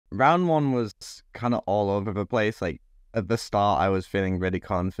Round one was kind of all over the place. Like at the start, I was feeling really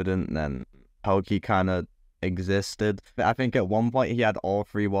confident, and then Pokey kind of existed. I think at one point he had all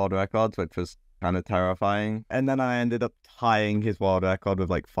three world records, which was kind of terrifying. And then I ended up tying his world record with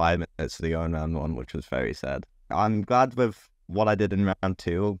like 5 minutes to go in round one, which was very sad. I'm glad with what I did in round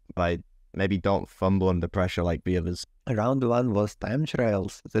two, but I maybe don't fumble under pressure like the others. Round one was time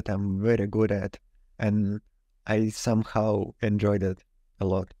trials that I'm very good at, and I somehow enjoyed it a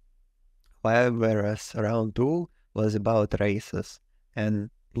lot. Whereas round two was about races,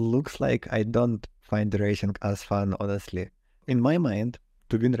 and looks like I don't find racing as fun, honestly. In my mind,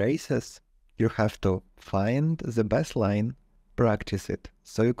 to win races, you have to find the best line, practice it,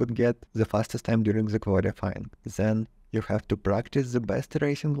 so you could get the fastest time during the qualifying. Then you have to practice the best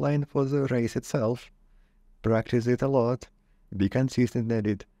racing line for the race itself, practice it a lot, be consistent at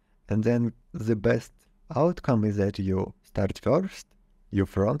it, and then the best outcome is that you start first, you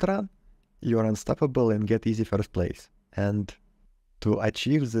front run, you're unstoppable and get easy first place. And to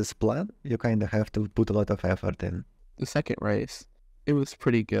achieve this plan, you kind of have to put a lot of effort in. The second race, it was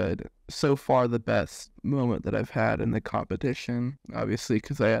pretty good. So far, the best moment that I've had in the competition, obviously,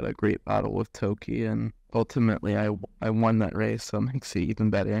 because I had a great battle with Toki, and ultimately I won that race, so it makes it even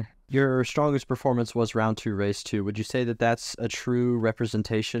better. Your strongest performance was round two, race two. Would you say that that's a true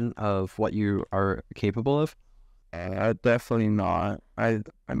representation of what you are capable of? Definitely not. I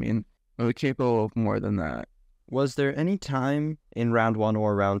mean, I'm capable of more than that. Was there any time in round one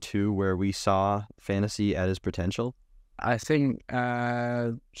or round two where we saw Fantasy at his potential? I think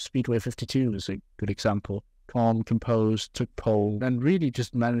Speedway 52 is a good example. Calm, composed, took pole, and really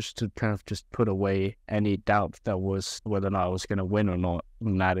just managed to kind of just put away any doubt that was whether or not I was going to win or not.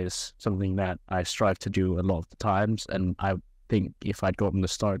 And that is something that I strive to do a lot of the times. And I think if I'd gotten the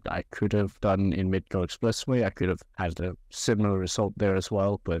start, I could have done in Midgard Expressway. I could have had a similar result there as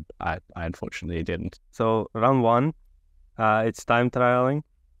well, but I unfortunately didn't. So round one, it's time trialing.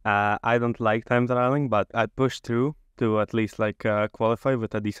 I don't like time trialing, but I pushed through to at least qualify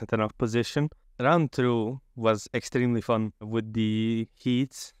with a decent enough position. Round two was extremely fun with the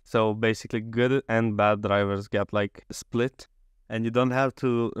heats. So basically good and bad drivers get split, and you don't have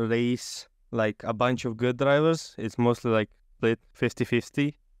to race a bunch of good drivers. It's mostly split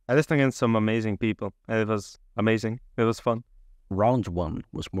 50-50. I just against some amazing people, and it was amazing. It was fun. Round one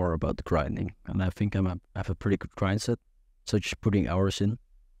was more about the grinding, and I think I have a pretty good grind set, so just putting hours in.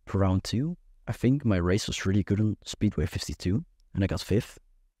 For round two, I think my race was really good on Speedway 52, and I got 5th.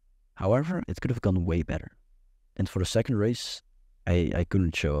 However, it could have gone way better. And for the second race, I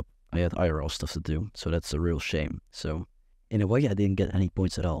couldn't show up. I had IRL stuff to do, so that's a real shame. So in a way, I didn't get any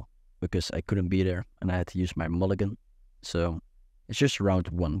points at all, because I couldn't be there, and I had to use my mulligan. So it's just round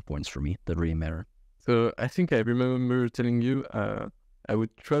one points for me that really matter. So I think I remember telling you I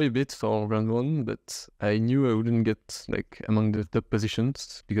would try a bit for round one, but I knew I wouldn't get among the top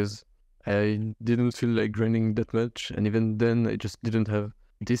positions because I didn't feel like grinding that much, and even then I just didn't have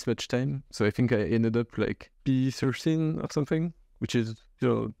this much time. So I think I ended up P13 or something, which is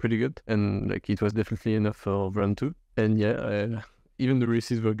still pretty good, and it was definitely enough for round two. And yeah, even the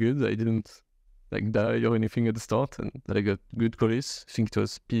races were good. I didn't die or anything at the start, and I got good qualies. I think it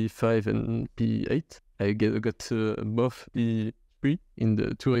was P5 and P8. I got both P3 in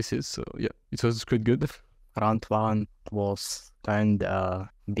the 2 races, so yeah, it was quite good. Round one was kind of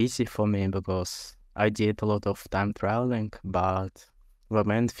busy for me because I did a lot of time traveling, but the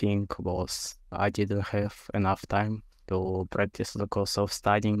main thing was I didn't have enough time to practice because of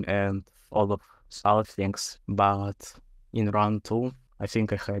studying and all of other things. But in round two, I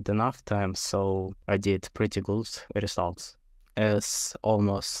think I had enough time, so I did pretty good results. As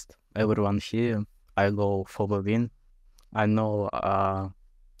almost everyone here, I go for the win. I know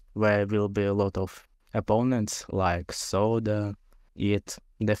there will be a lot of opponents like Soda. It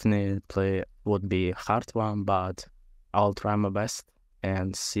definitely would be a hard one, but I'll try my best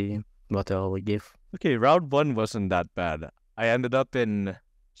and see what I will give. Okay, round one wasn't that bad. I ended up in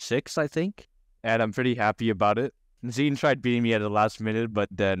 6th, I think, and I'm pretty happy about it. Zine tried beating me at the last minute, but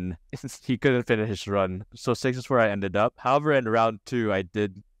then he couldn't finish his run. So 6 is where I ended up. However, in round two, I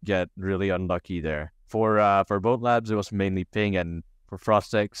did get really unlucky there. For boat labs, it was mainly ping, and for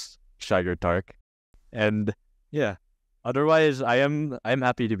Frostex, Shiger Tark. And yeah, otherwise, I'm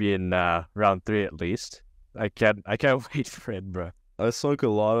happy to be in round three at least. I can't wait for it, bro. I sunk a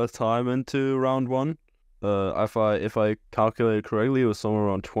lot of time into round one. If I calculated correctly, it was somewhere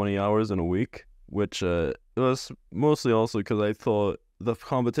around 20 hours in a week, which it was mostly also because I thought the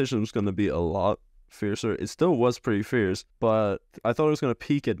competition was going to be a lot fiercer. It still was pretty fierce, but I thought it was going to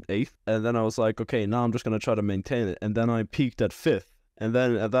peak at 8th, and then I was like, okay, now I'm just going to try to maintain it, and then I peaked at 5th, And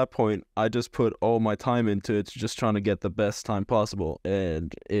then at that point, I just put all my time into it, just trying to get the best time possible,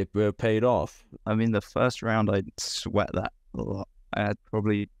 and it paid off. I mean, the first round, I sweat that a lot. I had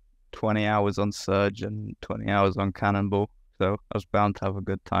probably 20 hours on Surge and 20 hours on Cannonball, so I was bound to have a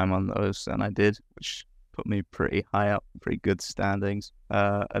good time on those, and I did, which put me pretty high up, pretty good standings.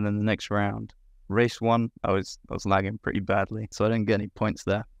 And then the next round, race 1, I was lagging pretty badly, so I didn't get any points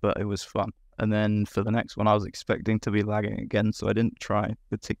there, but it was fun. And then for the next one, I was expecting to be lagging again, so I didn't try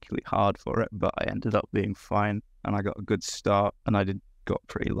particularly hard for it, but I ended up being fine, and I got a good start, and got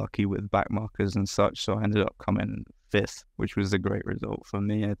pretty lucky with back markers and such, so I ended up coming 5th, which was a great result for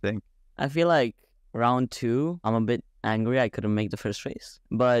me, I think. I feel like round 2, I'm a bit angry I couldn't make the first race,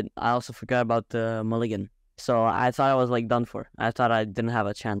 but I also forgot about the mulligan, so I thought I was like done for. I thought I didn't have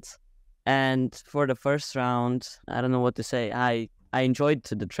a chance. And for the first round, I don't know what to say. I enjoyed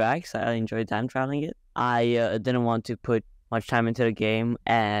the tracks. I enjoyed time traveling it. I didn't want to put much time into the game,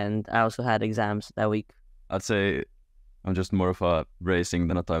 and I also had exams that week. I'd say I'm just more of a racing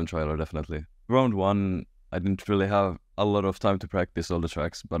than a time trialer, definitely. Round 1, I didn't really have a lot of time to practice all the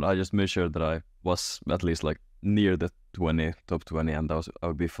tracks, but I just made sure that I was at least like near the top 20, and I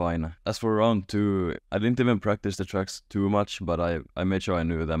would be fine. As for round 2, I didn't even practice the tracks too much, but I made sure I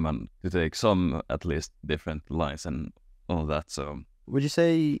knew them and to take some at least different lines and all that. So would you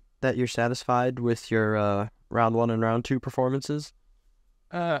say that you're satisfied with your round 1 and round 2 performances?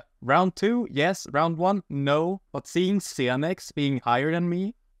 Round 2, yes. Round 1, no. But seeing Cianex being higher than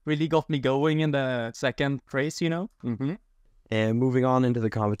me really got me going in the second race, you know? Mm-hmm. And moving on into the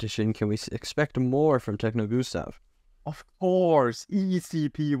competition, can we expect more from Techno Gustav? Of course, easy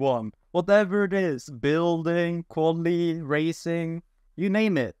P1. Whatever it is, building, quality, racing, you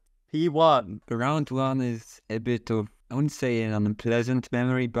name it. P1. Round 1 is a bit of, I wouldn't say an unpleasant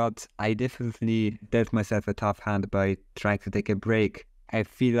memory, but I definitely dealt myself a tough hand by trying to take a break. I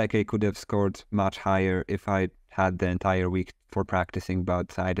feel like I could have scored much higher if I had the entire week for practicing,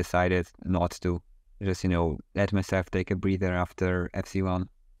 but I decided not to. Just, let myself take a breather after FC1.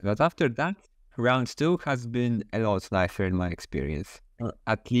 But after that, round 2 has been a lot nicer in my experience.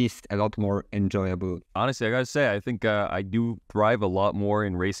 At least a lot more enjoyable. Honestly, I gotta say, I think I do thrive a lot more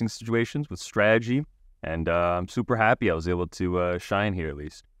in racing situations with strategy, and I'm super happy I was able to shine here at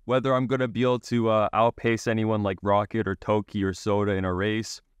least. Whether I'm gonna be able to outpace anyone like Rocket or Toki or Soda in a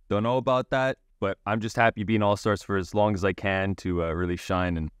race, don't know about that, but I'm just happy being All-Stars for as long as I can to really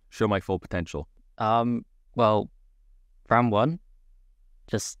shine and show my full potential. Well, round 1,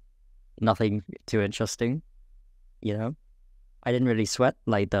 just nothing too interesting, I didn't really sweat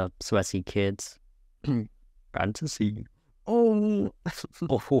like the sweaty kids. Fantasy. Oh.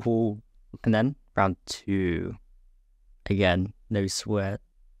 And then round 2, again, no sweat.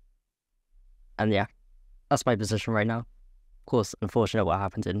 And yeah, that's my position right now. Of course, unfortunate what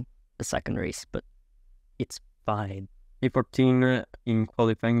happened in the second race, but it's fine. A14 in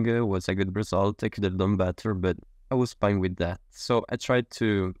qualifying was a good result. I could have done better, but I was fine with that. So I tried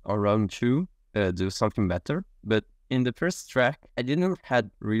to, on round 2, do something better. But in the first track, I didn't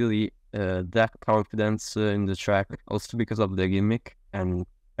had really that confidence in the track, also because of the gimmick. And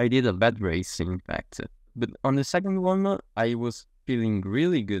I did a bad race, in fact. But on the second one, I was feeling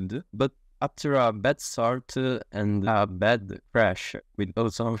really good. But after a bad start and a bad crash with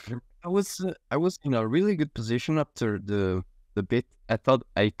Ozone, I was in a really good position after the bit. I thought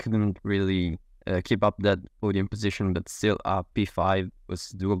I couldn't really keep up that podium position, but still P5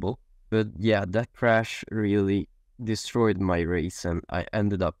 was doable. But yeah, that crash really destroyed my race, and I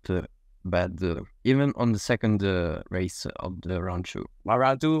ended up bad even on the second race of the round 2. My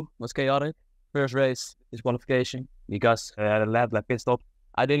round 2 was chaotic. First race, disqualification, because the lap pit stop.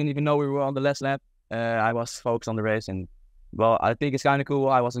 I didn't even know we were on the last lap. I was focused on the race, and well, I think it's kind of cool.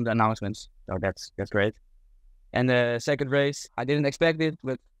 I was in the announcements, so that's great. And the second race, I didn't expect it,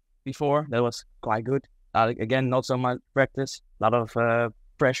 but before that was quite good. Again, not so much practice, a lot of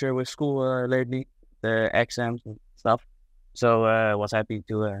pressure with school lately, the exams and stuff. So was happy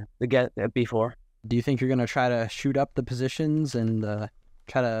to get a P4. Do you think you're gonna try to shoot up the positions and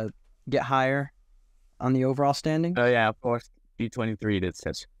try to get higher on the overall standing? Yeah, of course. P23,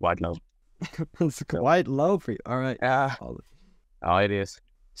 that's quite low. It's quite low for you. All right. Yeah. Oh, it is.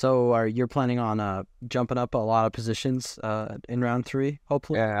 So you're planning on jumping up a lot of positions in round 3,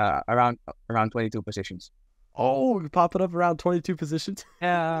 hopefully? Yeah, around 22 positions. Oh, you're popping up around 22 positions?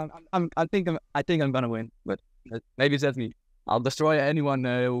 Yeah, I think I'm gonna win, but maybe that's me. I'll destroy anyone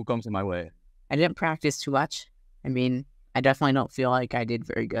who comes in my way. I didn't practice too much. I mean, I definitely don't feel like I did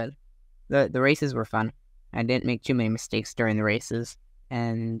very good. The races were fun. I didn't make too many mistakes during the races,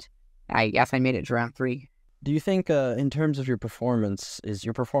 and I guess I made it to round 3. Do you think, in terms of your performance, is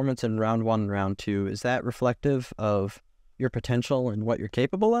your performance in round 1 and round 2, is that reflective of your potential and what you're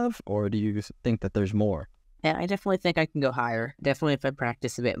capable of, or do you think that there's more? Yeah, I definitely think I can go higher. Definitely if I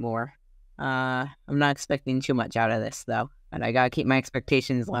practice a bit more. I'm not expecting too much out of this, though. And I gotta keep my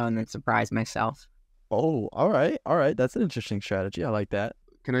expectations low and then surprise myself. Oh, all right. That's an interesting strategy. I like that.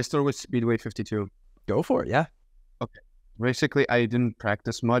 Can I start with Speedway 52? Go for it, yeah. Okay. Basically, I didn't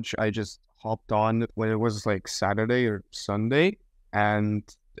practice much. I just hopped on when it was like Saturday or Sunday, and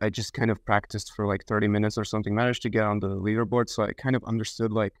I just kind of practiced for like 30 minutes or something. Managed to get on the leaderboard, so I kind of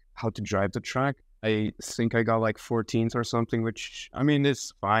understood like how to drive the track. I think I got like 14th or something, which I mean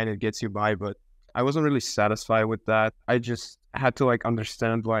is fine. It gets you by, but I wasn't really satisfied with that. I just had to like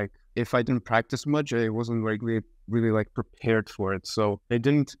understand like if I didn't practice much, I wasn't really like prepared for it. So I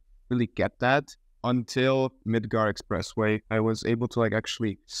didn't really get that until Midgar Expressway. I was able to like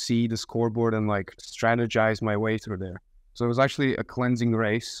actually see the scoreboard and like strategize my way through there. So it was actually a cleansing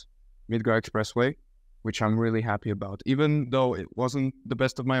race, Midgar Expressway, which I'm really happy about. Even though it wasn't the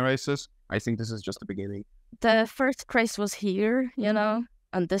best of my races, I think this is just the beginning. The first race was here,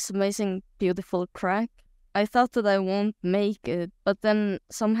 on this amazing, beautiful track. I thought that I won't make it, but then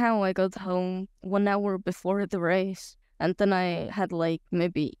somehow I got home 1 hour before the race, and then I had like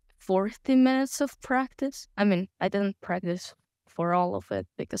maybe 40 minutes of practice. I mean, I didn't practice for all of it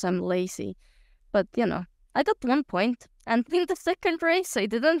because I'm lazy, but I got 1 point. And in the second race, I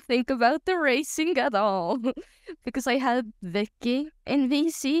didn't think about the racing at all because I had Vicky in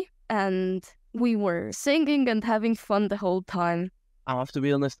VC and we were singing and having fun the whole time. I have to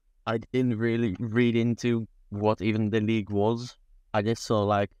be honest, I didn't really read into what even the league was. I just saw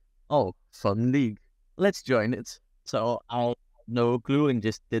like, oh, fun league, let's join it. So I had no clue and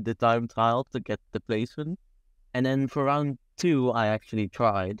just did the time trial to get the placement. And then for round 2, I actually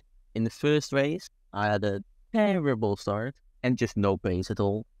tried. In the first race, I had a terrible start and just no pace at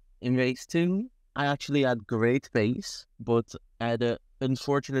all. In race 2, I actually had great pace, but I had an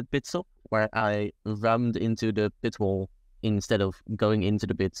unfortunate pit stop where I rammed into the pit wall instead of going into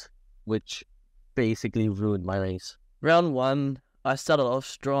the pits, which basically ruined my race. Round 1, I started off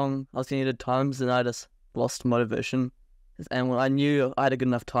strong. I was getting the times and I just lost motivation. And when I knew I had a good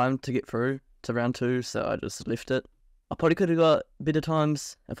enough time to get through to round 2, so I just left it. I probably could have got better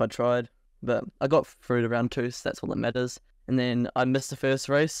times if I tried, but I got through to round 2, so that's all that matters. And then I missed the first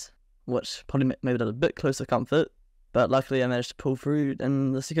race, which probably made it a bit closer comfort, but luckily I managed to pull through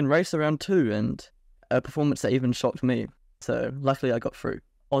in the second race around 2, and a performance that even shocked me. So luckily I got through.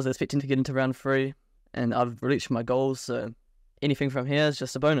 I was expecting to get into round 3, and I've reached my goals, so anything from here is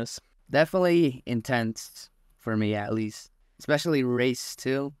just a bonus. Definitely intense for me, at least, especially race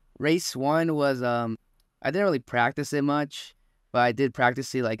 2. Race 1 was I didn't really practice it much, but I did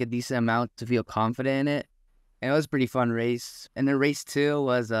practice it like a decent amount to feel confident in it, and it was a pretty fun race. And then race 2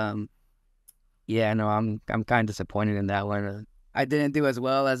 was I'm kind of disappointed in that one. I didn't do as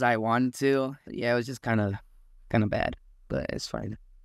well as I wanted to. Yeah, it was just kind of bad, but it's fine.